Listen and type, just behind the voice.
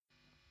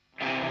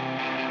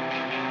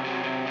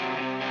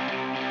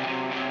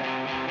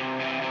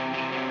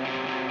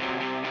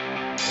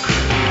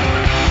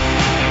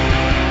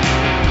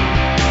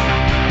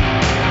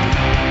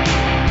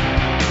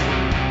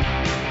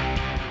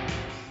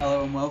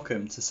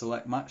welcome to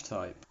Select Match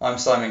Type. I'm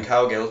Simon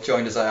Cowgill,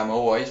 joined as I am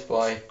always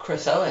by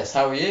Chris Ellis.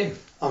 How are you?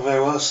 I'm very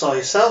well, so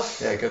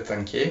yourself? Yeah, good,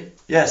 thank you.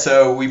 Yeah,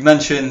 so we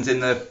mentioned in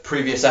the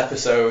previous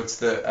episodes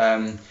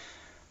that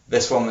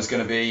this one was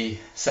going to be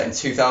set in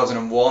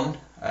 2001.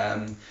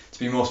 To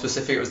be more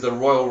specific, it was the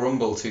Royal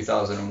Rumble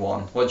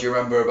 2001. What do you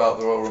remember about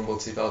the Royal Rumble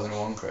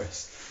 2001,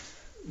 Chris?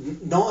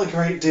 Not a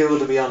great deal,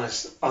 to be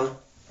honest.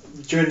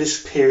 During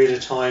this period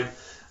of time,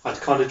 I'd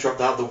kind of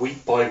dropped out the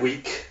week by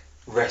week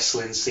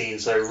wrestling scene,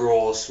 so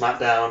Raw,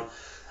 SmackDown.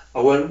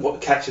 I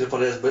weren't catching up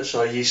on it as much as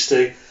I used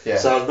to. Yeah.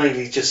 So I was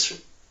mainly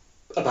just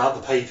about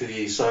the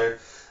pay-per-view. So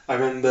I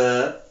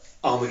remember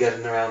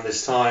Armageddon around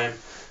this time.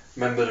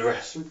 Remember the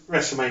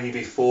WrestleMania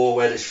before,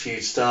 where this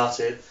feud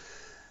started.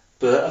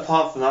 But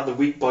apart from that, the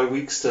week by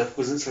week stuff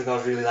wasn't something I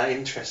was really that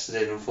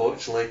interested in,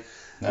 unfortunately.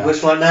 No.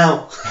 Much like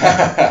now.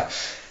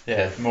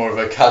 Yeah, more of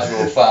a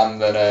casual fan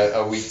than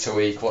a week to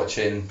week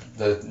watching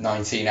the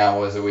 19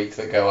 hours a week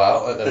that go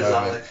out at the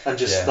moment. And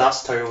just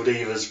that's Total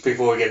Divas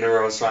before we get into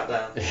Raw and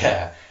SmackDown.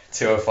 Yeah,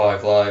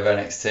 205 Live,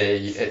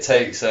 NXT. It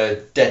takes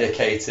a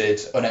dedicated,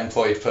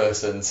 unemployed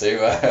person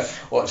to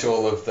watch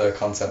all of the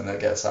content that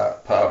gets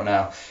put out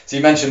now. So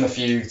you mentioned the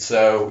feud,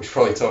 so we should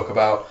probably talk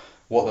about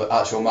what the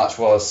actual match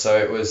was. So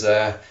it was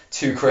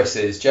two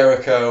Chris's,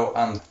 Jericho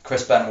and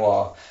Chris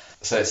Benoit.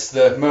 So it's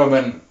the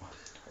moment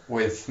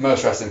with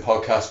most wrestling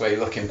podcasts where you're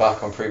looking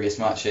back on previous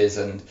matches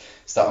and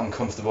it's that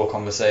uncomfortable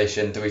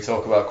conversation. Do we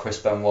talk about Chris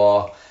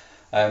Benoit?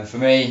 For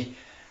me,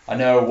 I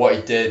know what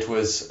he did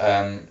was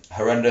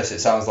horrendous. It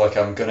sounds like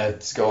I'm going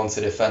to go on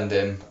to defend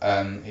him.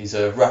 He's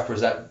a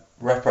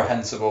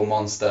reprehensible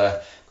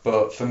monster.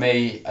 But for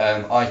me,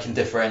 I can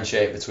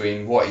differentiate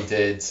between what he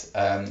did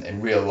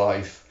in real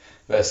life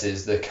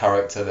versus the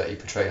character that he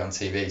portrayed on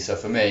TV. So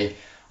for me,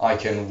 I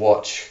can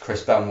watch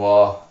Chris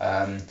Benoit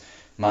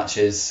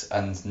matches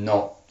and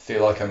not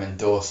feel like I'm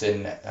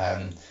endorsing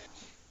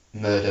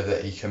murder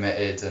that he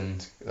committed,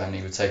 and then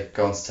he would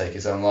go on to take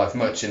his own life,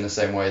 much in the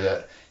same way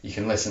that you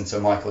can listen to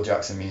Michael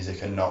Jackson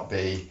music and not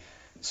be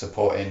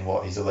supporting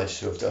what he's alleged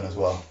to have done as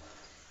well.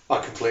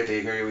 I completely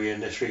agree with you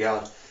in this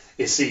regard.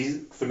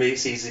 For me,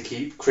 it's easy to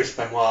keep Chris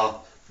Benoit,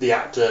 the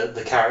actor,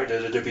 the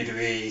character, the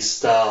WWE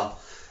star,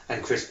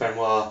 and Chris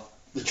Benoit,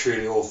 the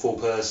truly awful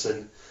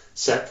person,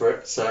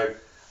 separate. So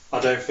I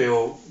don't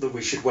feel that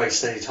we should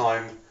waste any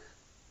time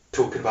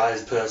talking about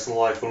his personal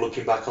life or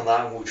looking back on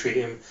that, and we'll treat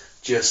him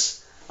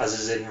just as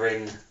his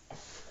in-ring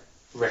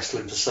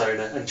wrestling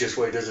persona and just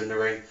what he does in the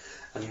ring,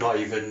 and not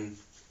even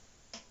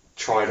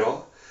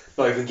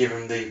give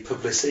him the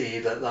publicity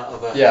that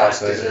other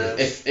actor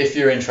deserves. If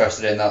you're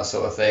interested in that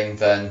sort of thing,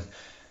 then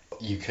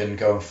you can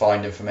go and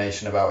find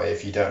information about it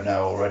if you don't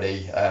know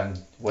already.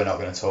 We're not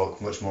going to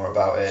talk much more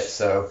about it.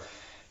 So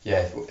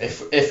yeah,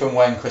 if and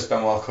when Chris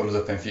Benoit comes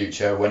up in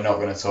future, we're not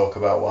going to talk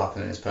about what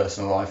happened in his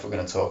personal life. We're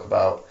going to talk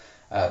about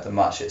the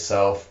match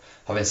itself.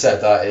 Having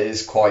said that, it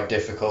is quite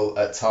difficult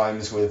at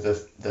times with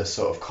the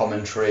sort of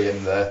commentary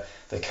and the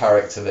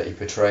character that he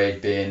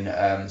portrayed being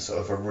sort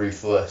of a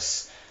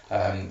ruthless.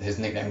 His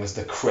nickname was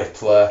the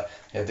Crippler.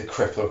 He had the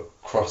Crippler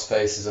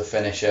crossface as a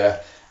finisher.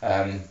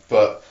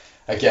 But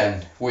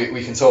again,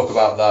 we can talk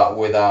about that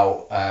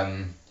without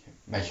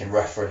making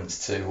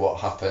reference to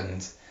what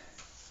happened.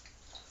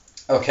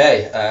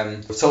 Okay,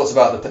 we've talked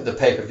about the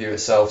pay-per-view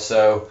itself.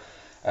 So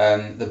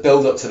the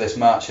build-up to this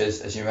match,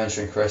 as you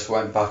mentioned, Chris,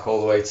 went back all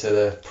the way to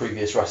the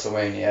previous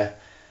WrestleMania.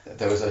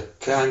 There was a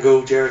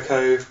Angle,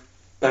 Jericho,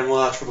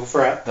 Benoit triple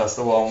threat. That's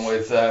the one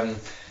with the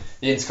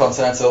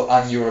Intercontinental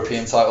and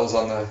European titles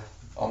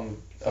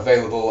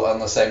available on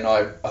the same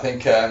night. I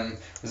think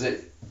was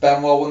it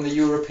Benoit won the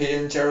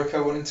European,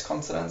 Jericho won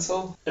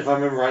Intercontinental? If I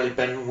remember rightly,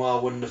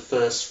 Benoit won the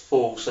first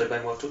four, so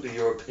Benoit took the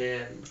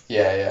European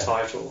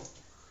title.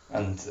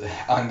 And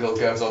Angle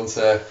goes on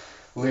to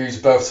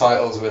lose both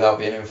titles without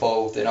being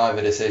involved in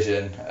either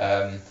decision.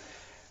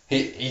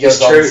 It's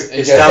true.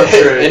 It's damn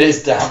true. It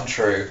is damn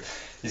true.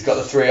 He's got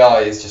the three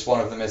eyes, just one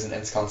of them isn't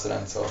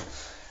Intercontinental.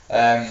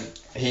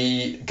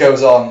 He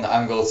goes on,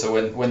 Angle, to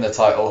win the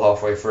title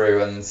halfway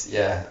through, and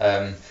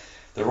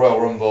the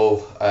Royal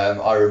Rumble,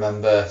 I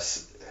remember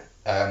this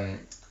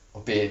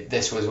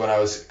was when I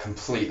was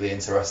completely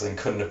into wrestling,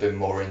 couldn't have been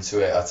more into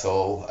it at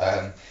all.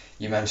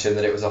 You mentioned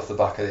that it was off the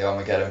back of the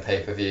Armageddon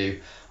pay-per-view.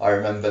 I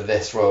remember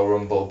this Royal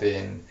Rumble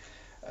being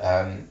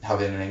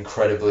having an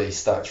incredibly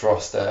stacked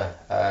roster,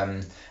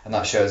 and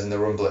that shows in the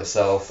Rumble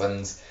itself.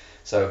 And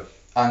so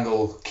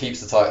Angle keeps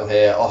the title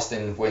here.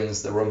 Austin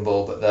wins the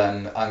Rumble, but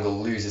then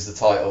Angle loses the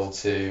title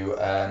to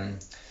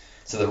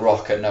The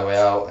Rock at No Way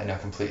Out in a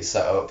complete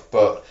setup.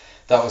 But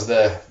that was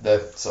the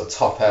sort of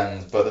top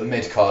end. But the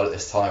mid card at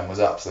this time was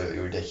absolutely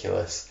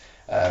ridiculous.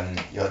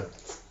 You had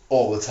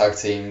all the tag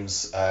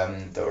teams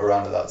that were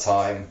around at that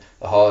time: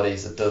 the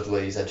Hardys, the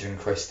Dudleys, Edge and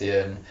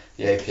Christian,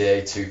 the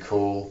APA, Too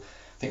Cool.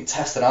 I think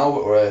Test and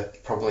Albert were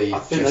probably. I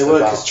think they were,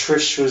 because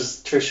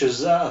Trish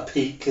was at a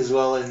peak as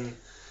well in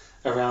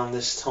around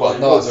this time. Well,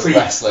 not as a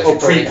wrestler. Or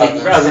pre-peak,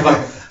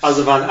 as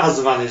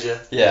a manager.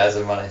 Yeah, as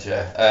a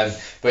manager.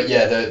 But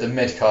yeah, the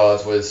mid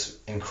card was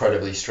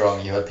incredibly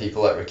strong. You had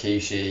people like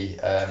Rikishi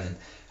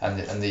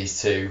and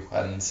these two.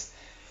 And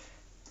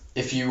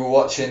if you were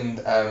watching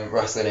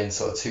wrestling in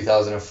sort of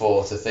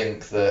 2004, to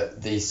think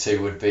that these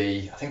two would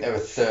be, I think they were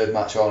third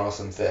match on or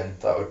something,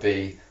 that would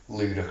be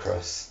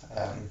ludicrous.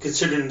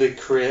 Considering the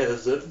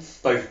careers that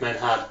both men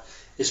had,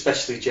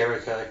 especially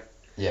Jericho.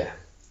 Yeah.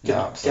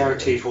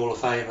 Guaranteed Hall of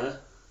Famer.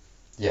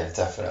 Yeah,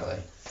 definitely.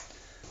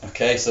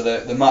 Okay, so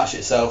the match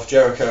itself,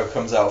 Jericho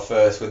comes out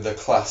first with the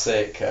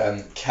classic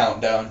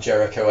countdown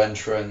Jericho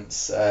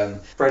entrance.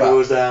 Break the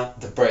walls down.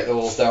 Break the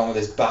walls down with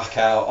his back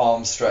out,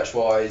 arms stretched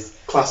wide.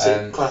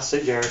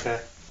 Classic Jericho.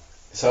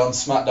 So on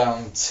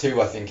SmackDown 2,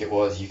 I think it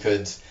was, you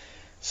could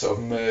sort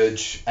of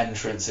merge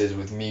entrances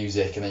with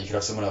music, and then you could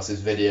have someone else's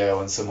video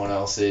and someone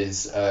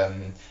else's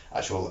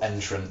actual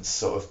entrance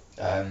sort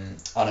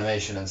of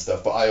animation and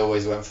stuff. But I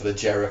always went for the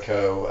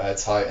Jericho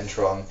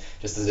Titantron,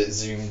 just as it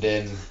zoomed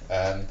in.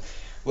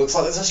 Looks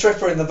like there's a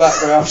stripper in the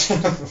background.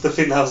 I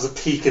think that was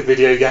the peak of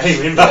video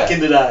gaming back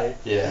in the day.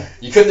 Yeah,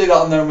 you couldn't do that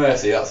on No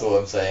Mercy, that's all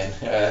I'm saying.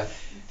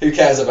 Who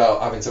cares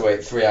about having to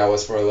wait 3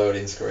 hours for a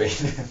loading screen?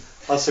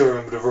 I still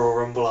remember the Royal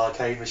Rumble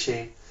arcade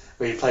machine,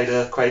 where you played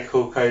Earthquake,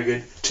 Hulk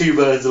Hogan, two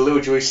birds, a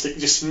little joystick,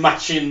 just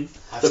smashing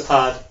the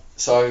pad.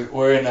 So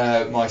we're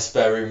in my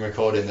spare room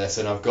recording this,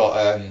 and I've got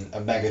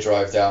a Mega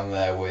Drive down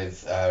there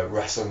with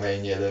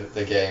WrestleMania,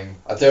 the game.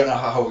 I don't know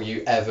how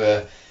you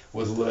ever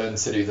would learn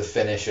to do the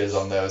finishers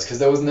on those, because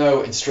there was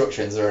no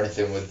instructions or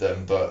anything with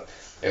them, but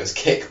it was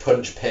kick,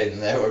 punch, pin.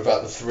 They were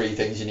about the three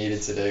things you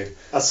needed to do.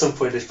 At some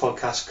point this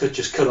podcast could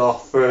just cut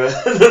off for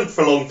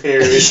a long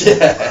period.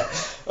 Yeah.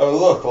 Oh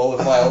look, all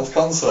of my old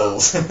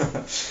consoles.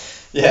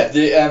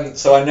 Yeah,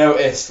 so I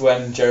noticed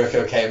when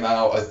Jericho came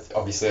out,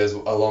 obviously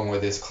along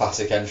with his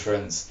classic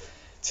entrance,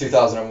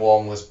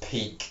 2001 was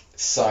peak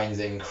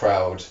signs-in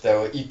crowd.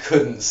 You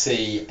couldn't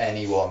see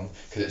anyone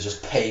because it was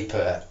just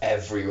paper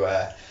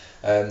everywhere.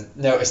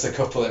 Noticed a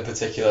couple in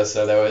particular,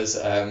 so there was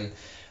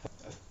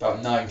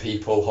about 9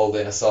 people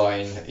holding a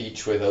sign,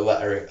 each with a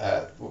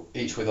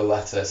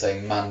letter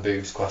saying "man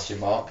boobs?" ?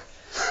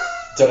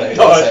 Don't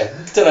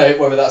know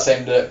whether that's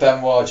aimed at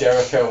Benoit,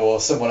 Jericho, or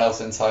someone else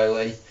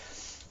entirely.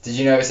 Did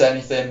you notice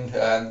anything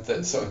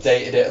that sort of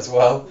dated it as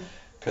well?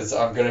 Because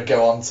I'm going to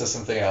go on to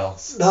something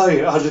else. No,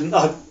 I didn't.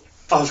 I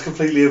was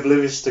completely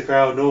oblivious to the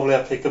crowd. Normally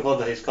I pick up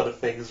on these kind of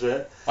things,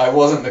 but I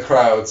wasn't the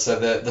crowd. So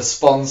the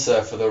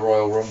sponsor for the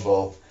Royal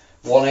Rumble,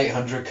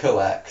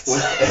 1-800-COLLECT,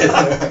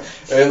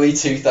 early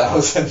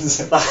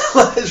 2000s.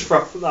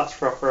 That's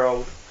proper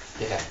old.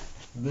 Yeah.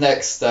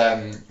 Next,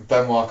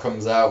 Benoit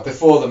comes out.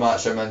 Before the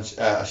match,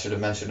 I should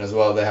have mentioned as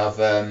well, they have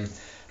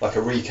like a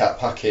recap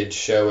package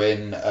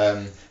showing,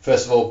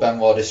 first of all,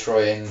 Benoit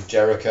destroying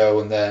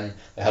Jericho, and then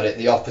they had it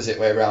the opposite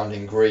way around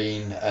in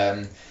green.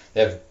 They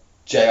have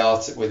JR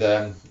with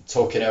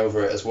talking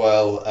over it as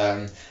well.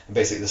 And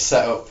basically the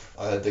setup,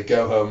 the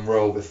go-home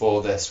roll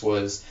before this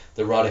was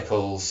the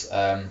Radicals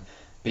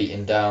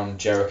beating down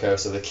Jericho,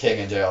 so the King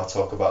and JR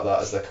talk about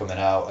that as they're coming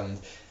out, and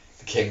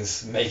the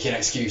King's making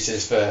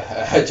excuses for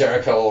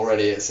Jericho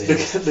already, it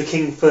seems. The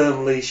King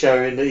firmly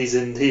showing that he's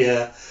in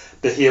the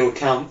heel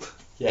camp.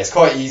 Yeah, it's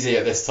quite easy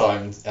at this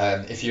time.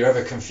 If you're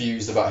ever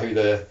confused about who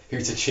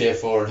to cheer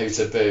for and who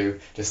to boo,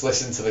 just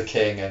listen to the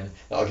King, and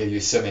that'll give you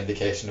some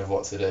indication of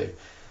what to do.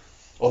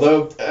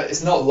 Although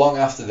it's not long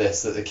after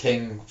this that the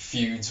King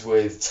feuds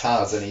with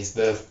Taz, and he's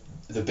the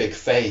big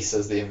face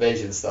as the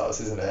invasion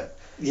starts, isn't it?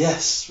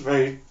 Yes,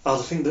 very. I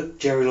think that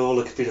Jerry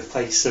Lawler could be the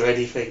face of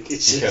anything.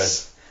 It's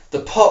just the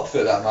pop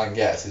that man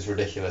gets is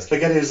ridiculous.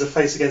 Again, he was the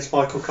face against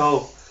Michael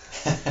Cole.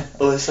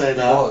 Well, they say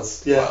that. He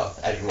was. Yeah. Well,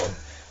 everyone.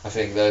 I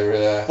think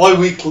they're.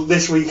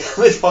 This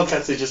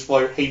podcast is just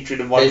my hatred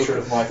of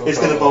Michael. It's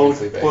going to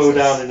boil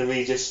down into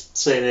me just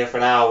sitting here for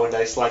an hour one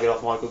day slagging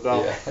off Michael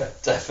Cole. Yeah,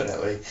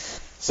 definitely.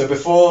 So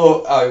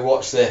before I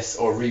watched this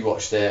or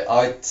rewatched it,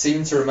 I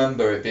seem to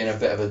remember it being a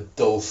bit of a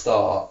dull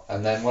start,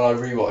 and then when I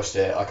rewatched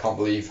it, I can't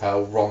believe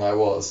how wrong I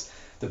was.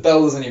 The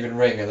bell doesn't even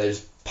ring, and they're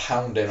just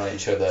pounding on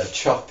each other,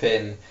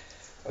 chopping.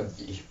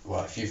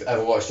 Well, if you've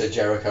ever watched a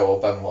Jericho or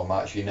Benoit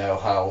match, you know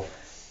how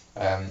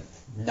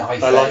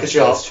knife edge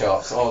those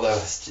chops. Oh,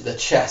 the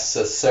chests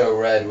are so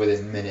red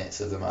within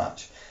minutes of the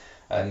match,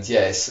 and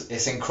yeah,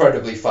 it's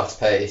incredibly fast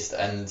paced,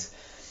 and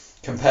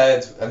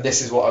compared, and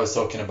this is what I was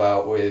talking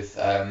about with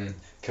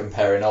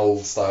comparing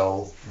old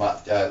style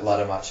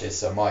ladder matches,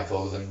 so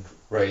Michaels and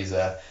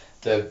Razor,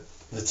 the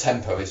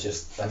tempo is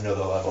just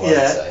another level. Yeah,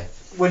 I would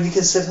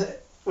say.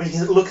 When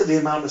you look at the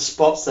amount of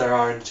spots there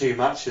are in the two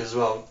matches as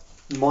well,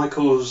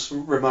 Michaels,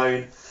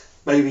 Ramon,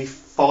 maybe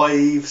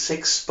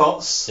 5-6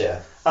 spots.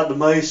 Yeah. At the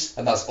most.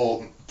 And that's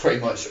pretty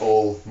much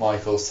all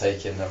Michaels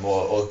taking them,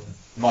 or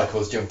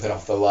Michaels jumping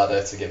off the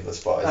ladder to give the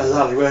spot.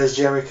 Exactly. Whereas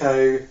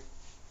Jericho,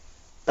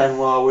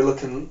 Benoit, we're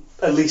looking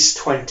at least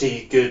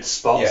 20 good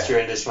spots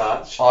during this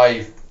match.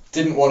 I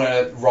didn't want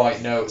to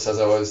write notes as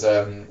I was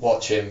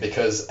watching,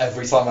 because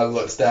every time I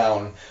looked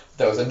down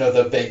there was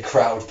another big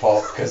crowd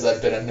pop because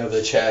there'd been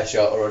another chair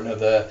shot or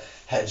another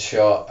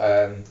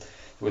headshot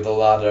with a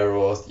ladder,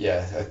 or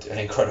an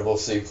incredible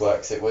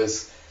suplex.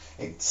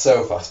 It's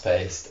so fast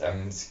paced,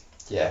 and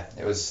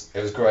it was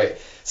great.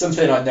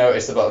 Something I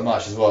noticed about the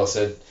match as well,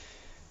 so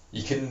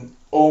you can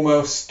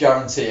almost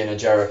guarantee in a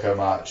Jericho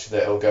match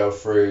that it'll go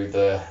through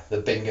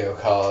the bingo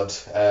card.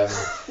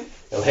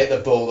 He'll hit the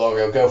bulldog,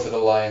 he'll go for the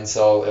lion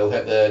salt, he'll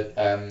hit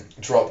the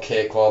drop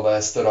kick while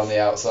they're stood on the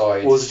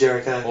outside. Walls of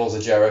Jericho. Walls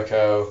of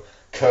Jericho.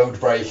 Code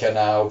breaker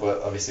now,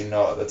 but obviously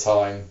not at the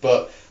time.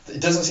 But it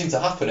doesn't seem to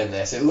happen in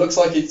this. It looks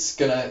like it's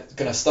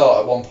gonna start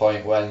at one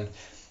point when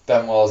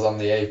Benoit's on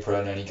the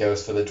apron and he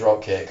goes for the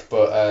drop kick,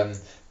 but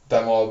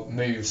Benoit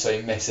moves so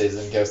he misses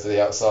and goes to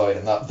the outside,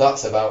 and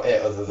that's about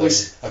it, other than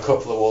a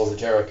couple of Walls of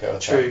Jericho.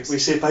 True. We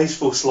see a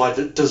baseball slide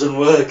that doesn't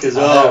work as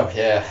well. I know,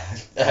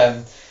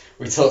 yeah.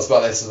 We talked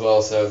about this as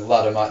well, so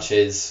ladder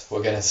matches,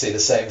 we're going to see the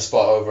same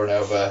spot over and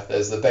over.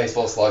 There's the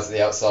baseball slide to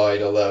the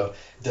outside, although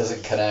it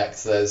doesn't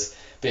connect. There's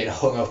being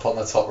hung up on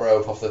the top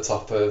rope off the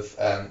top of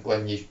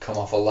when you come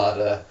off a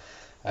ladder,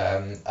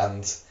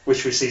 and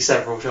which we see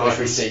several times. Which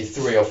we see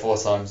 3 or 4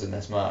 times in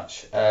this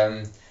match.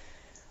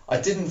 I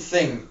didn't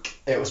think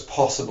it was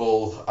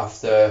possible,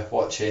 after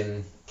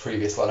watching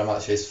previous ladder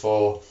matches,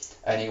 for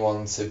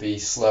anyone to be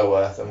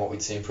slower than what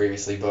we'd seen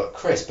previously, but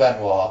Chris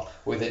Benoit,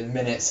 within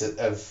minutes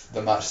of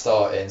the match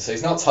starting, so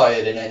he's not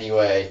tired in any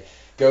way,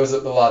 goes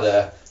up the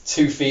ladder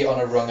 2 feet on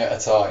a rung at a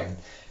time.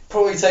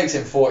 Probably takes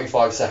him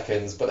 45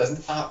 seconds, but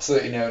there's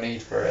absolutely no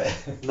need for it.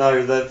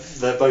 No,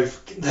 they're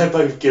both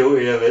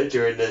guilty of it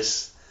during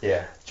this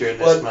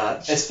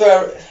match. It's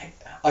fair.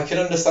 I can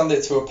understand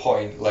it to a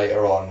point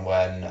later on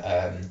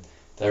when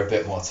they're a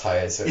bit more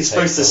tired. So you're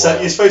supposed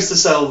to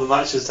sell the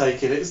match as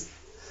taking it.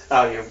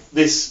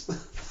 This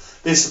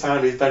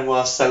apparently is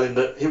Benoit selling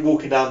that him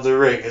walking down the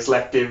ring has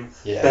left him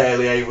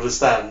barely able to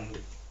stand.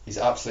 He's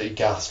absolutely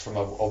gassed from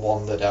a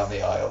wander down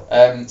the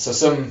aisle.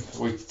 So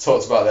we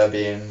talked about there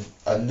being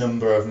a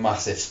number of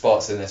massive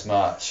spots in this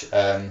match.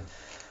 I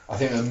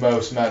think the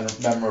most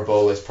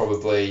memorable is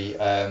probably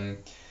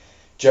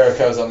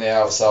Jericho's on the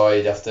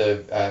outside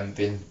after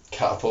being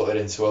catapulted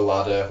into a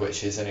ladder,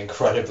 which is an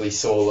incredibly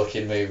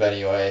sore-looking move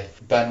anyway.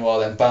 Benoit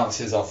then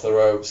bounces off the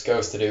ropes,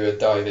 goes to do a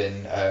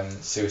diving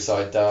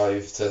suicide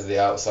dive to the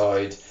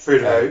outside. Through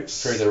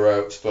the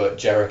ropes. But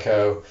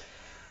Jericho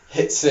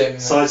hits him.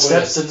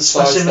 Sidesteps and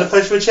smashes him in the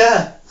face with a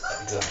chair.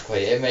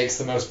 Exactly. It makes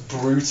the most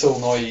brutal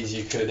noise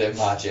you could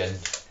imagine.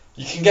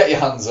 You can get your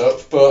hands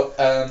up, but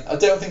I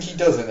don't think he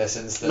does in this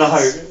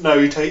instance. No,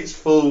 he takes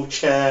full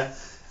chair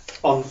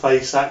on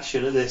face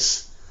action at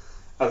this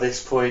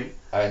point.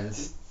 And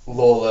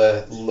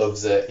Lawler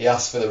loves it. He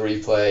asks for the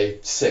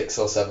replay 6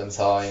 or 7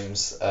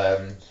 times.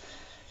 And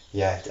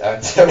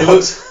it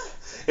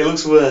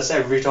looks worse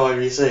every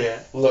time you see it.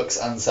 Looks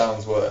and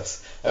sounds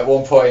worse. At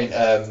one point,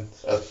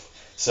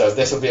 so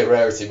this will be a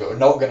rarity, but we're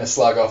not going to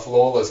slag off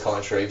Lawler's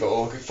commentary, but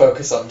we'll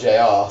focus on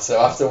JR.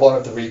 So after one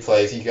of the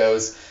replays, he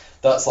goes,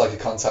 "That's like a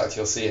contact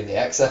you'll see in the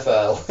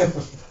XFL."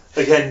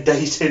 Again,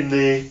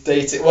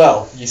 dating.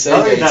 Well, you say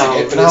dating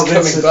it, but it's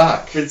coming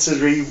back. Vince has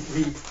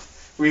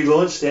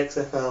relaunched the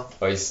XFL.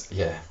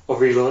 Or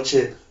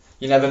relaunching.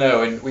 You never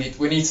know, and we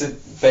need to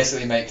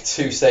basically make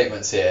 2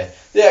 statements here.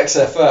 The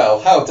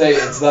XFL, how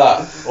dated's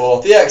that?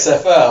 Or the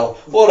XFL,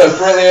 what a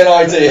brilliant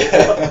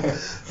idea.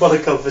 What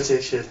a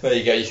competition. There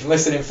you go, you can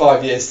listen in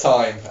 5 years'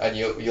 time and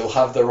you'll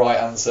have the right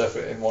answer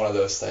in one of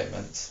those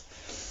statements.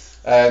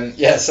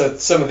 So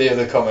some of the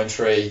other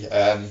commentary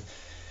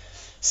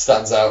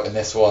stands out in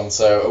this one.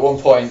 So at one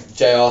point,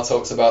 JR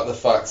talks about the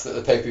fact that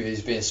the pay-per-view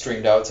is being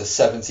streamed out to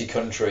 70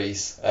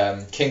 countries.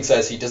 King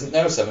says he doesn't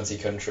know 70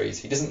 countries.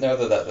 He doesn't know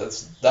that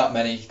there's that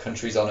many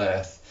countries on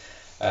Earth.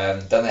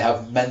 Then they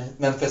have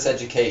Memphis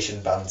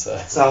education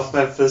banter. South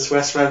Memphis,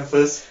 West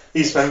Memphis,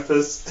 East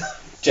Memphis.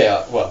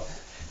 JR, well,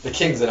 the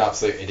King's an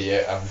absolute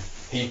idiot.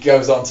 He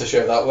goes on to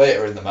show that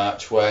later in the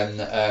match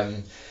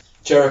when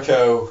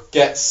Jericho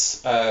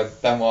gets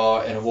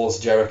Benoit in a Walls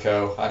of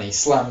Jericho and he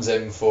slams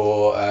him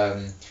for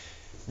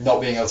not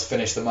being able to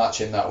finish the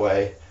match in that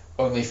way.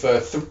 Only for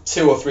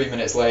 2 or 3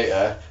 minutes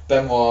later,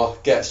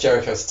 Benoit gets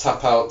Jericho to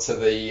tap out to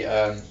the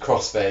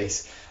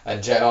crossface,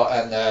 and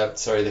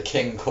the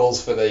King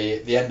calls for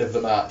the end of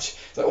the match.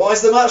 He's like, "Why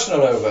is the match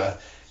not over?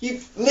 You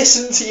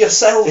listen to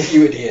yourself,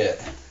 you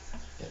idiot."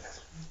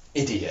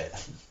 Idiot.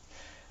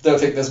 Don't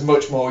think there's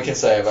much more we can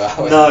say about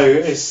it.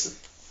 No,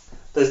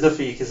 there's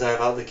nothing you can say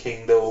about the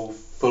King that will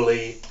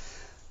fully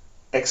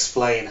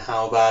explain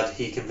how bad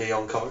he can be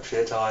on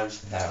commentary at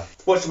times. No.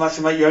 Watch the match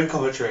and make your own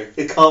commentary.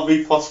 It can't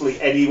be possibly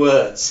any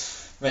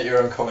worse. Make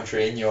your own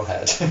commentary in your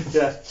head.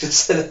 Yeah,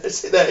 just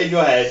sit there in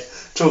your head,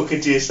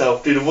 talking to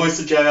yourself. Do the voice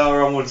of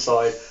JR on one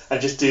side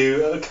and just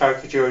do a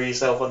caricature of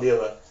yourself on the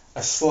other.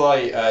 A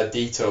slight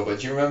detour, but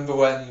do you remember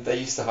when they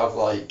used to have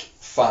like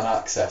fan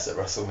access at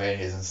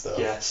WrestleManias and stuff?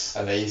 Yes.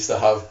 And they used to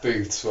have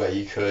booths where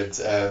you could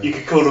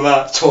call the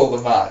match. Call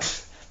the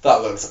match.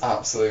 That looks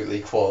absolutely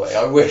quality.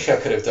 I wish I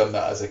could have done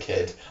that as a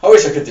kid. I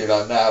wish I could do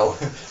that now,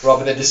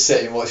 rather than just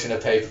sitting watching a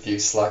pay-per-view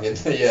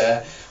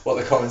slagging what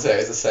the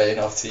commentators are saying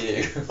off to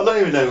you. I don't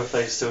even know if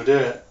they still do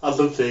it. I'd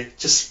love to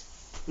just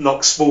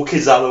knock small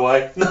kids out of the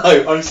way. No,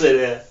 I'm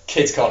sitting here.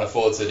 Kids can't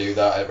afford to do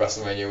that at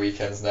WrestleMania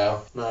weekends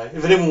now. No,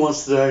 if anyone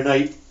wants to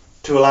donate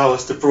to allow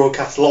us to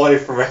broadcast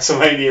live from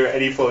WrestleMania at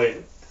any point,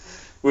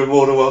 we're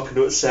more than welcome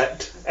to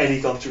accept any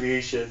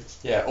contributions.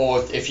 Yeah,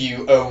 or if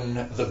you own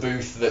the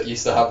booth that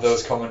used to have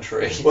those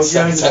commentaries, Well,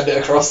 send it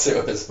across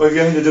to us. Or if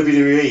you own the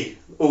WWE,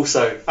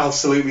 also,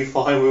 absolutely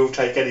fine, we will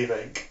take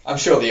anything. I'm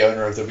sure the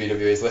owner of WWE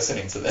is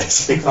listening to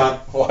this. Big fan.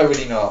 Why would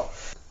he not?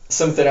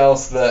 Something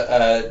else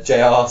that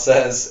JR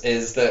says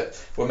is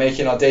that we're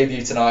making our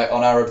debut tonight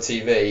on Arab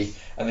TV,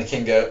 and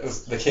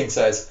the king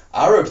says,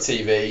 Arab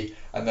TV,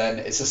 and then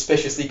it's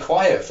suspiciously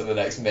quiet for the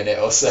next minute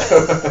or so.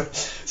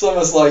 It's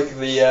almost like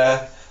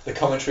the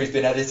commentary's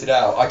been edited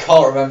out. I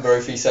can't remember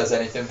if he says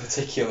anything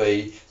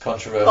particularly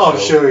controversial. Oh, I'm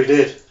sure he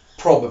did.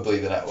 Probably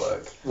the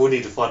network. We'll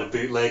need to find a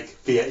bootleg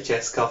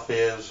VHS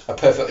copy of... A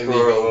perfectly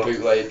legal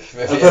bootleg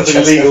VHS. A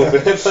perfectly legal.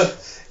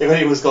 If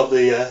anyone's got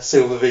the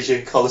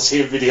Silvervision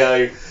Coliseum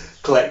video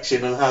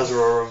collection and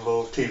Hasbro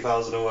Rumble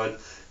 2001,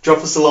 drop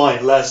us a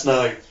line, let us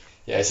know.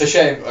 Yeah, it's a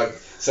shame.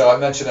 So I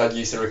mentioned I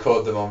used to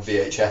record them on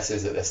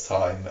VHSs at this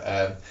time.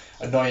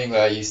 Annoyingly,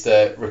 I used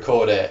to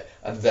record it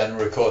and then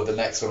record the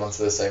next one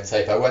onto the same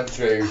tape. I went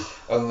through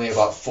only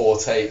about 4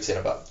 tapes in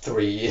about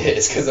 3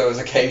 years because there was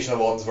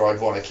occasional ones where I'd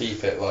want to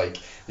keep it, like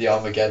the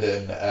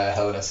Armageddon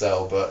Hell in a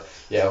Cell. But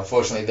yeah,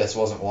 unfortunately, this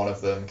wasn't one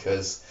of them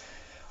because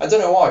I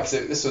don't know why,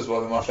 because this was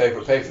one of my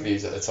favourite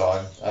pay-per-views at the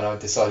time, and I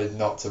decided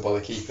not to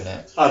bother keeping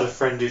it. I had a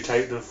friend who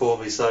taped them for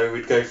me, so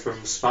we'd go from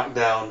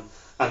SmackDown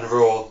and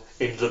Raw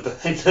into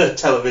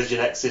Television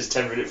X's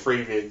 10-minute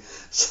freebie.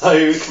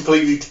 So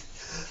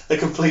a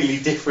completely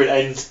different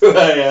end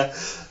to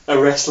a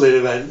wrestling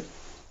event.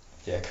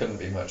 Yeah, couldn't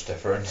be much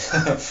different.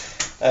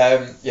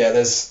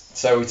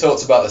 So we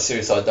talked about the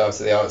suicide dive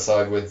to the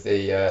outside with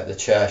the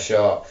chair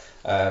shot.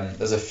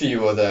 There's a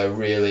few other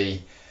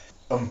really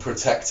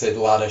unprotected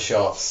ladder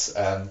shots.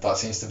 That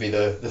seems to be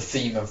the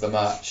theme of the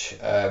match.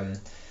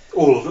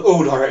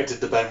 All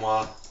directed to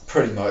Benoit.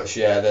 Pretty much,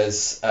 yeah.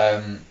 There's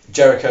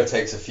Jericho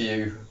takes a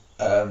few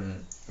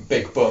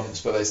big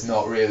bumps, but it's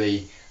not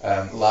really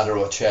ladder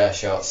or chair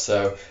shots.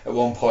 So at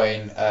one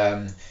point,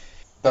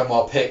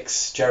 Benoit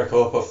picks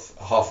Jericho up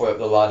halfway up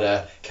the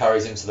ladder,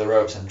 carries him to the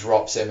ropes and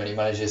drops him, and he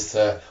manages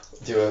to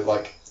do a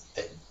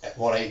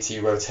 180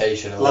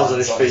 rotation and lands on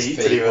his feet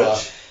pretty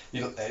much.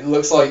 It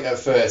looks like at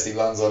first he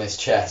lands on his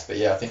chest, but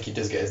yeah, I think he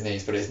does get his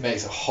knees, but it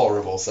makes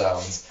horrible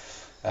sounds.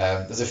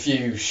 There's a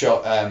few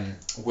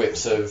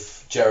whips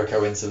of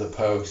Jericho into the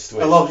post.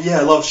 Which, a lot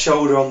of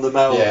shoulder on the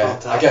metal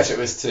contact. I guess it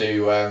was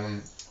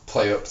to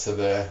play up to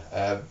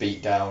the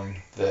beat down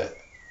that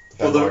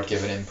Benoit had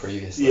given him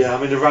previously. Yeah,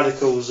 I mean the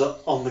Radicals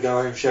on the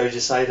Go Home show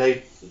just say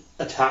they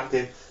attacked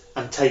him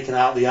and taken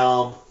out the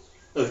arm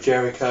of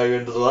Jericho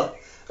under the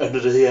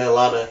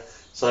ladder.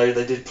 So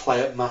they did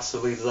play up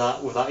massively to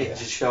that with that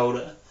injured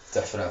shoulder.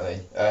 Definitely.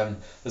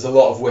 There's a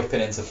lot of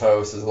whipping into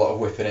posts. There's a lot of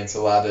whipping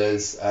into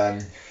ladders.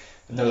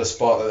 Another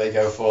spot that they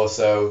go for.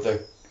 So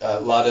the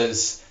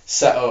ladders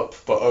set up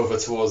but over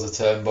towards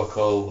the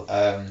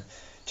turnbuckle.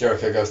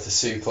 Jericho goes to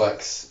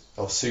suplex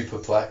or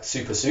superplex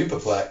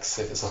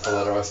if it's off the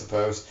ladder, I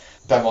suppose.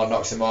 Benoit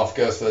knocks him off,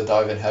 goes for the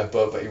diving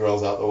headbutt, but he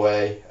rolls out the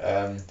way.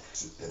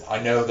 I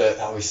know that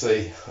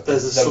obviously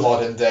the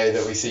modern day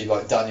that we see,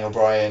 like Daniel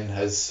Bryan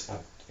has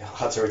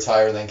had to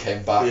retire and then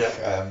came back.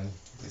 Yeah.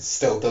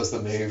 Still does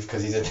the move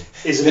because he's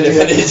a bit of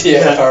an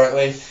idiot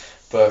apparently.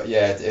 But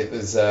yeah, it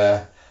was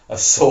a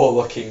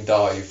sore-looking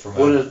dive from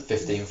a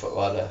 15-foot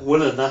ladder.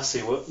 One of the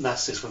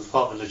nastiest was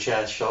part of the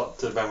chair shot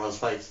to Benoit's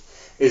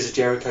face is a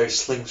Jericho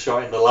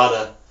slingshot in the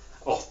ladder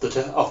off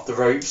the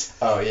ropes.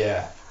 Oh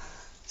yeah.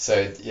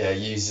 So yeah,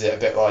 uses it a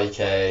bit like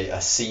a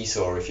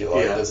seesaw, if you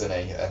like, doesn't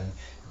he? And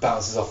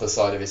bounces off the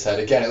side of his head.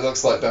 Again, it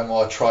looks like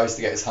Benoit tries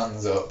to get his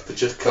hands up, but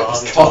just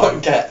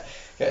can't get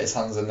his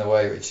hands in the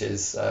way, which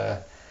is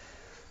a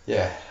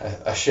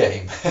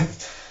shame.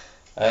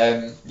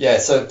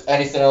 So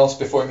anything else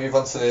before we move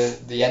on to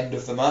the end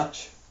of the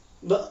match?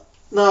 No,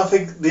 I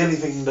think the only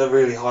thing that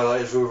really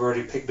highlighted, we've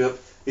already picked up,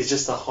 is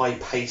just the high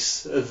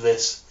pace of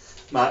this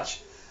match.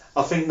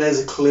 I think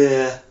there's a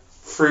clear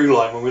through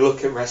line when we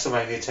look at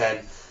WrestleMania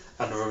 10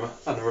 and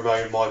the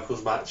Ramon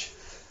Michaels match.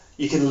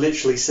 You can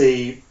literally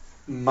see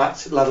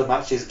ladder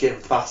matches getting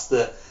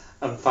faster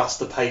and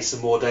faster pace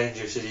and more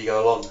dangerous as you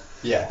go along.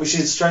 Yeah. Which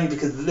is strange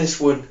because this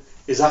one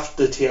is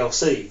after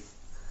TLC,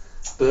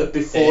 but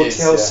before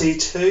TLC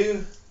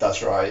 2.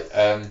 That's right.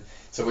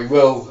 So we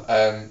will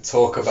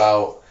talk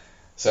about.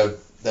 So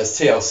there's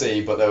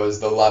TLC, but there was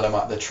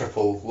the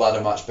triple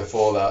ladder match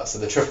before that. So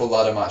the triple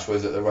ladder match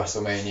was at the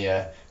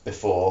WrestleMania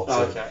before.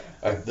 So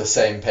the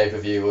same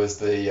pay-per-view was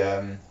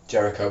the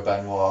Jericho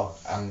Benoit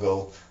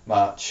Angle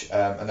match,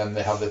 and then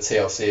they have the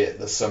TLC at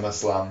the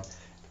SummerSlam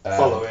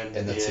following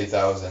in the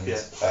 2000s.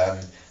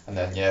 Yeah. And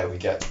then we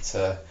get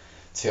to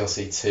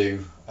TLC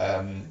 2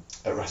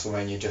 at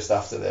WrestleMania just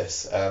after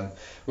this.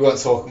 We won't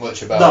talk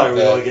much about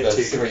the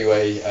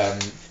three-way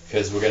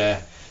because we're going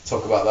to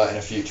talk about that in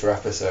a future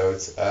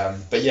episode.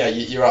 But yeah,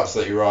 you're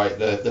absolutely right.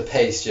 The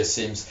pace just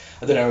seems,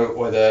 I don't know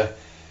whether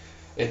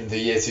in the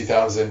year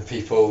 2000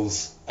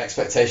 people's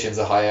expectations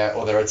are higher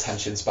or their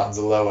attention spans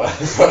are lower.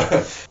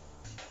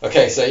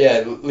 Okay, so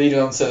yeah, leading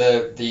on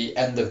to the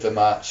end of the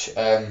match.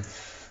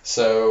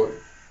 So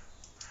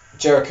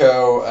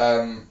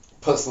Jericho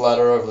puts the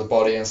ladder over the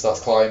body and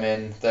starts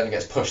climbing, then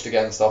gets pushed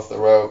against off the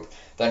rope.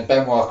 Then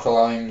Benoit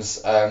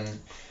climbs,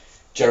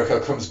 Jericho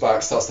comes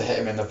back, starts to hit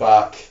him in the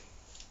back,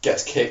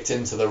 gets kicked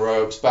into the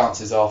ropes,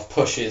 bounces off,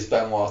 pushes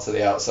Benoit to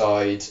the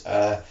outside.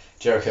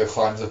 Jericho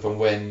climbs up and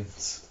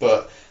wins,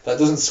 but that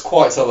doesn't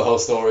quite tell the whole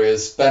story,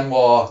 as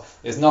Benoit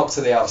is knocked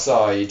to the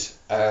outside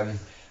and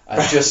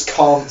just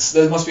can't.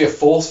 There must be a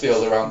force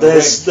field around the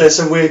ring. There's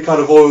some weird kind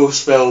of oil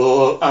spill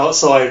or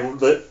outside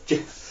that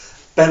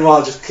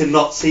Benoit just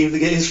cannot seem to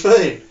get his foot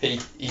in.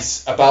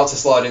 He's about to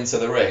slide into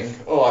the ring.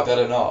 Oh, I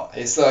better not.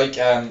 It's like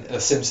a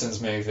Simpsons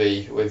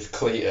movie with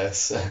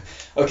Cletus.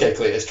 Okay,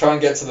 Cletus, try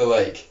and get to the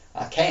lake.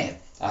 I can't.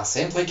 I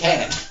simply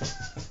can't.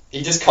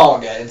 He just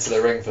can't get into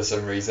the ring for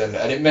some reason,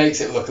 and it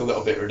makes it look a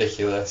little bit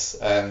ridiculous.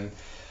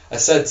 I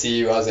said to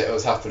you as it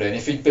was happening,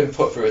 if he'd been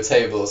put through a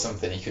table or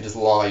something, he could just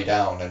lie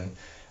down, and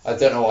I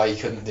don't know why he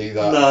couldn't do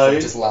that. No.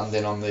 Just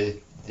landing on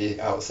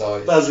the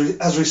outside. But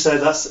as we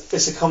said,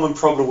 it's a common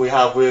problem we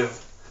have with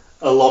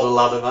a lot of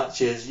ladder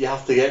matches. You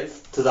have to get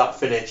to that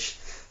finish,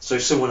 so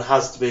someone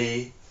has to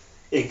be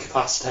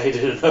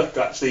incapacitated enough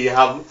to actually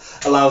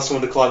allow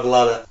someone to climb the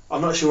ladder.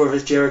 I'm not sure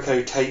if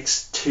Jericho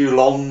takes too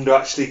long to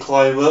actually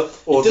climb up,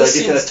 or they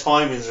get their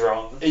timing's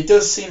wrong. It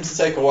does seem to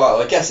take a while.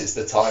 I guess it's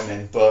the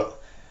timing, but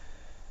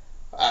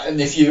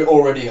and if you're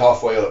already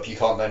halfway up, you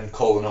can't then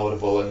call an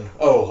audible and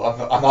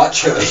I'm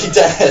actually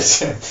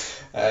dead,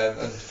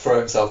 and throw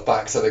himself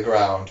back to the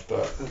ground.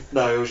 But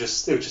no, it was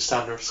just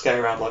stand skate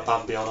around like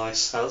Bambi on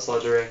ice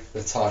outside the ring.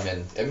 The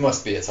timing, it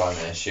must be a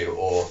timing issue,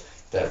 or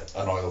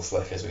an oil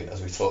slick, as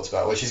we talked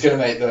about, which is going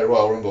to make the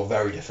Royal Rumble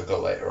very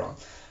difficult later on.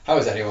 How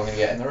is anyone going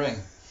to get in the ring?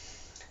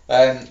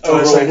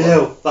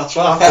 Overall, that's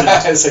what happened.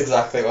 That's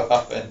exactly what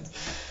happened.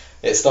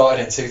 It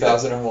started in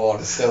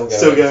 2001, still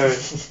going.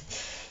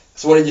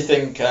 So what did you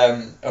think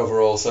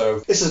overall?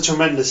 So it's a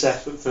tremendous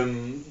effort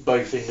from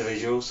both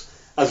individuals.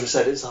 As we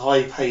said, it's a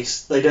high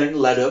pace. They don't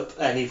let up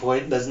at any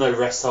point. There's no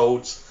rest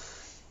holds.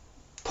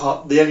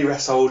 The only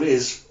rest hold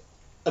is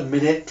a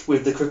minute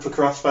with the Crippler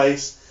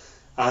Crossface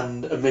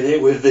and a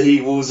minute with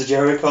the Walls of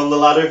Jericho on the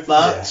ladder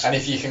match. Yeah, and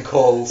if you can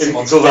call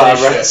someone's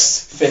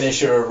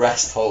finisher a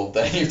rest hold,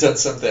 then you've done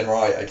something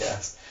right, I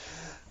guess.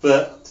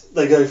 But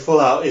they go full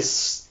out.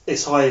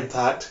 It's high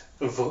impact,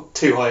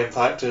 too high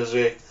impact as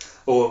we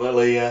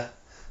ultimately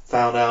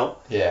found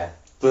out. Yeah.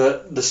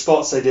 But the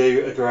spots they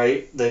do are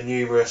great. They're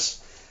numerous.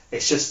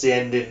 It's just the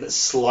ending that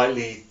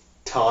slightly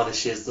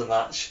tarnishes the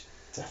match.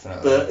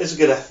 Definitely. But it's a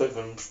good effort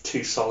from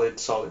two solid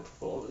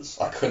performers.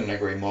 I couldn't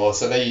agree more.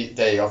 So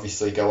they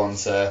obviously go on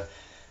to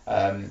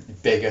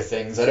bigger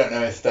things. I don't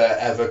know if they're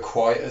ever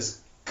quite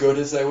as good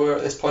as they were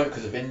at this point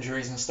because of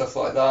injuries and stuff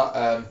like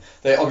that.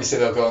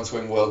 They'll go on to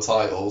win world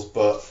titles,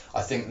 but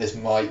I think this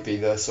might be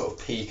the sort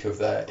of peak of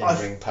their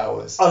in-ring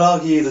powers. I'd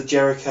argue the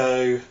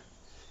Jericho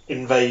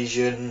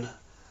Invasion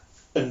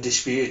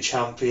Undisputed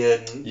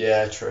Champion.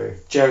 Yeah, true.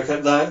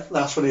 Jericho,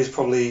 that's when he's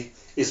probably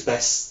his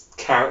best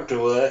character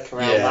work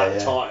around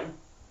that time.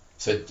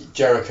 So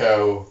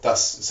Jericho,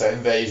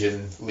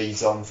 Invasion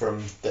leads on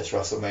from this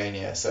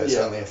WrestleMania, so it's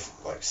only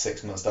like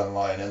 6 months down the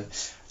line, and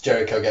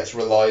Jericho gets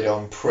relied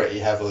on pretty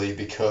heavily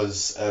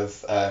because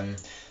of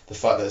the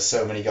fact that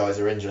so many guys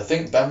are injured. I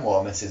think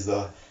Benoit misses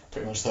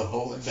pretty much the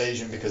whole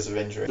Invasion because of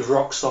injury. The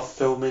Rock's off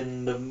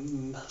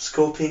filming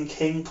Scorpion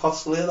King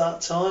possibly at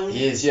that time.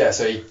 He is, yeah.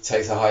 So he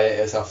takes a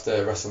hiatus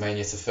after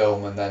WrestleMania to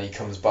film, and then he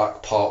comes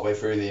back partway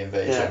through the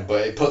Invasion. Yeah.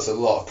 But it puts a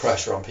lot of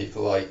pressure on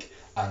people like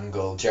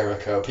Angle,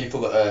 Jericho,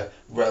 people that are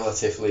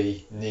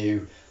relatively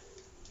new.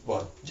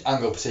 Well,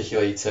 Angle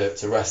particularly to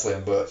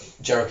wrestling, but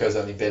Jericho's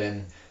only been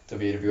in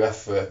WWF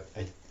for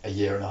a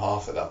year and a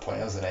half at that point,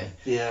 hasn't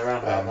he? Yeah,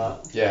 around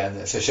about that. Yeah, and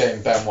it's a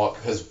shame Benoit,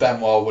 because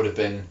Benoit would have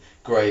been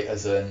great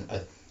as an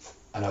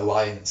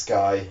alliance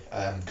guy,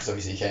 because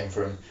obviously he came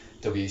from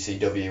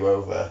WCW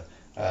over,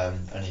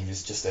 and he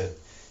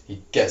was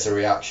he gets a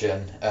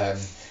reaction.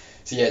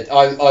 So yeah,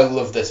 I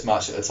loved this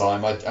match at the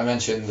time. I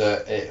mentioned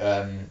that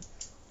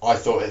I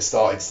thought it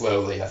started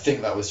slowly. I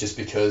think that was just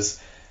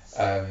because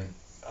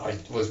I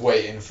was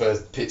waiting for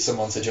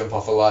someone to jump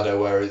off a ladder,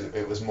 where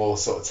it was more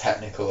sort of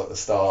technical at the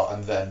start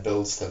and then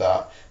builds to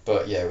that.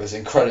 But yeah, it was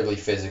incredibly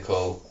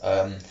physical.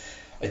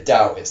 I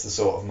doubt it's the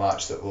sort of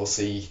match that we'll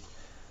see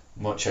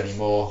much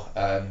anymore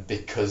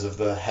because of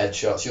the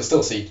headshots. You'll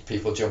still see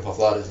people jump off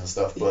ladders and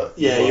stuff, but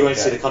you won't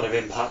see the kind of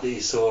impact that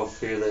you saw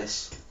through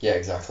this. Yeah,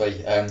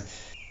 exactly.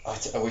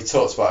 We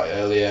talked about it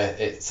earlier.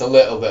 It's a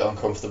little bit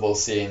uncomfortable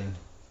seeing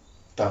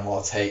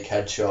Benoit take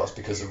headshots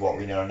because of what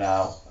we know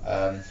now.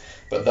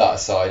 But that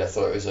aside, I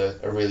thought it was a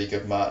really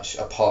good match,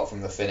 apart from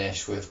the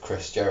finish with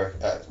Chris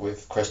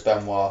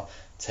Benoit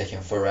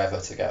taking forever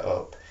to get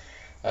up.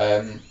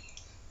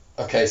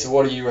 Okay, so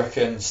what do you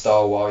reckon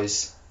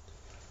style-wise?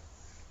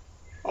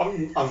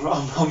 I'm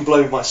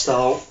blowing my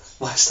star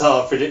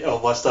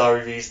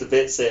reviews to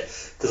bits here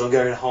because I'm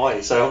going high,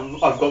 so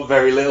I've got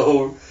very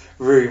little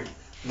room.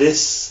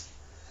 This,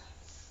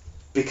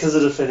 because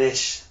of the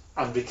finish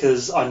and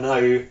because I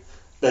know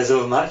there's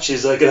other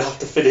matches that are going to have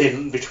to fit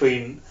in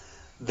between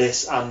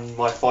this and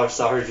my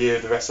 5-star review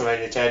of the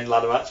WrestleMania 10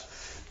 ladder match.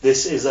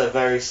 This is a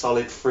very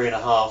solid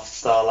 3.5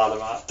 star ladder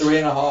match.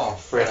 3.5.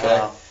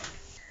 3.5.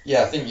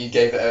 Yeah, I think you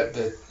gave it at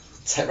the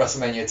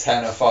WrestleMania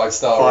 10 a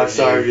 5-star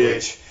 5-star review.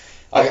 Which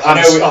I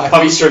know I've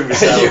hamstrung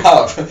myself. You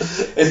have.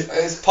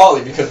 It's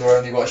partly because we're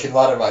only watching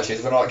ladder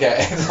matches. We're not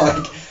getting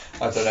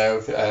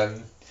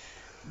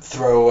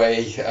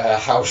throwaway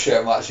house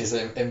show matches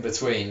in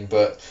between.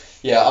 But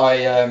yeah,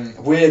 I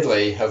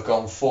weirdly have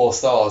gone 4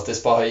 stars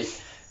despite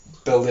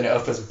building it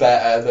up as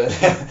better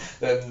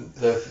than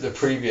the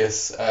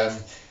previous.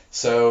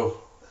 So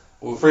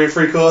 3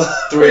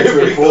 3/4. 3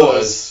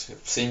 3/4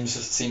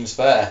 seems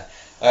fair.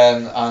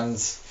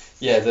 And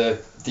yeah,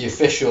 the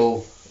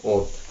official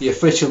or the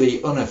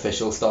officially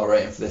unofficial star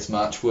rating for this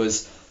match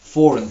was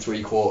 4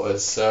 3/4.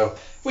 So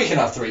we can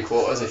have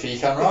 3/4 if you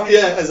can, right?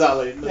 Yeah,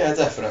 exactly. Yeah,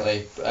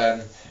 definitely.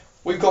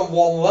 We've gone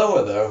 1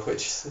 lower though,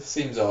 which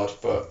seems odd,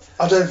 but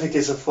I don't think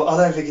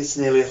it's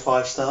nearly a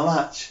 5-star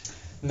match.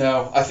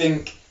 No, I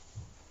think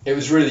it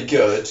was really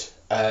good.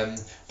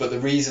 But the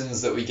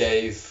reasons that we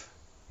gave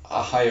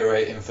a higher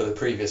rating for the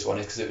previous one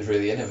is because it was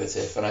really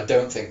innovative, and I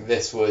don't think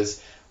this was.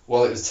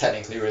 Well, it was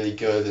technically really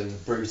good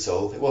and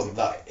brutal. It wasn't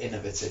that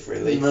innovative,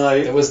 really.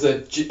 No. There was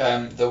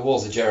the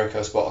Walls of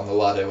Jericho spot on the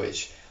ladder,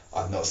 which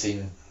I've not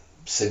seen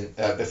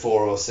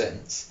before or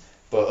since.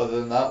 But other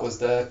than that, was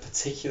there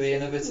particularly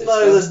innovative? No,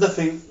 stuff? there's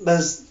nothing.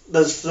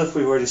 There's stuff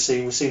we've already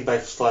seen. We've seen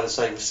both sliders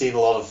say. We've seen a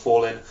lot of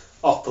falling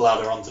off the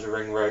ladder onto the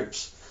ring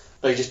ropes.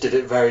 They just did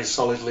it very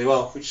solidly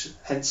well, which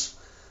hence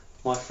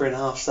my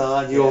 3.5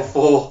 star and your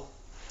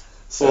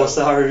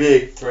 4-star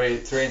review. 3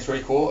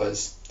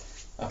 3/4.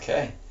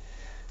 Okay.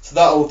 So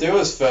that'll do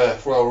us for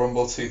Royal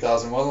Rumble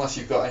 2001, unless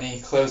you've got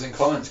any closing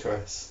comments,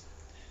 Chris.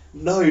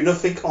 No,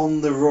 nothing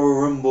on the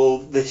Royal Rumble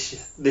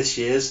this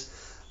year's.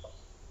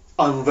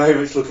 I'm very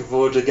much looking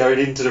forward to going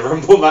into the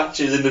Rumble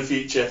matches in the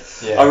future.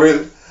 Yeah. I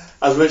really,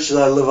 as much as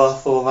I love our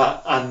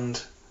format and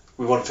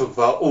we want to talk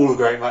about all the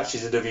great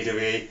matches in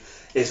WWE,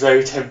 it's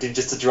very tempting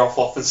just to drop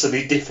off and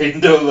suddenly dip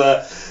into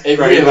matches. It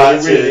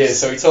really is.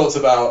 So we talked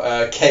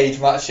about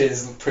cage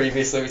matches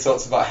previously, we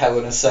talked about Hell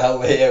in a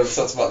Cell here, we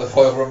talked about the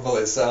Royal Rumble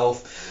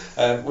itself.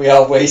 We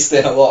are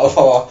wasting a lot of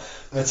our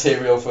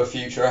material for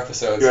future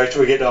episodes. You ready till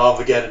we get to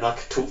Armageddon? I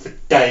could talk for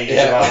days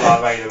about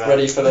that main event.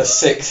 Ready for the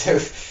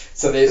 6...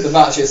 So the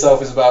match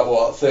itself is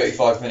about,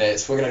 35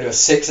 minutes. We're going to do a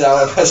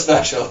 6-hour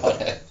special on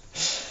it.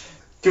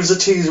 Give us a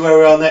tease where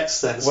we are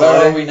next then.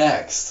 Where are we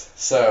next?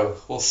 So,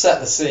 we'll set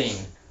the scene.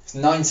 It's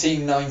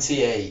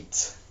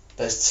 1998.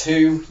 There's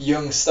 2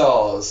 young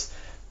stars.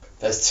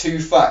 There's 2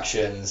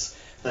 factions.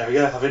 There we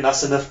go. I think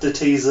that's enough to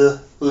tease the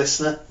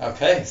listener.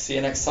 Okay, see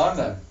you next time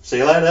then. See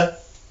you later.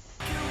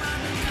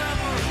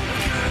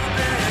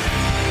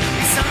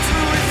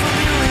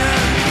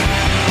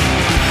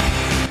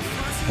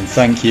 And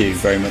thank you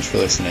very much for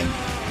listening.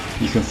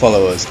 You can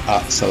follow us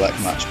at Select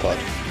Match Pod.